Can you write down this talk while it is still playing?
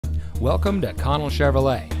Welcome to Connell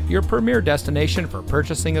Chevrolet, your premier destination for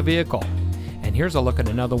purchasing a vehicle. And here's a look at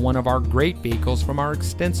another one of our great vehicles from our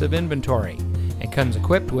extensive inventory. It comes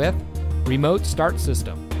equipped with remote start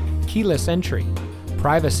system, keyless entry,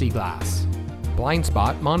 privacy glass, blind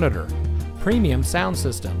spot monitor, premium sound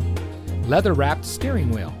system, leather-wrapped steering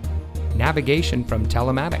wheel, navigation from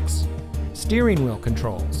telematics, steering wheel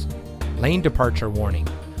controls, lane departure warning,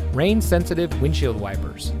 rain-sensitive windshield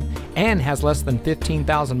wipers, and has less than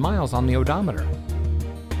 15,000 miles on the odometer.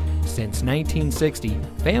 Since 1960,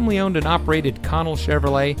 family-owned and operated Connell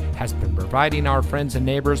Chevrolet has been providing our friends and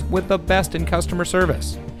neighbors with the best in customer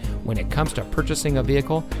service. When it comes to purchasing a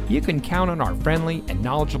vehicle, you can count on our friendly and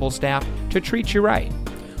knowledgeable staff to treat you right.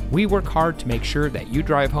 We work hard to make sure that you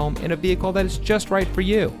drive home in a vehicle that is just right for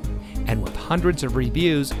you. And with hundreds of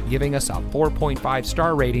reviews giving us a 4.5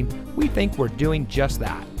 star rating, we think we're doing just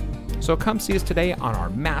that. So come see us today on our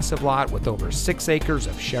massive lot with over 6 acres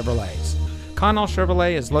of Chevrolets. Connell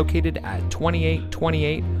Chevrolet is located at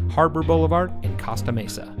 2828 Harbor Boulevard in Costa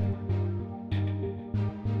Mesa.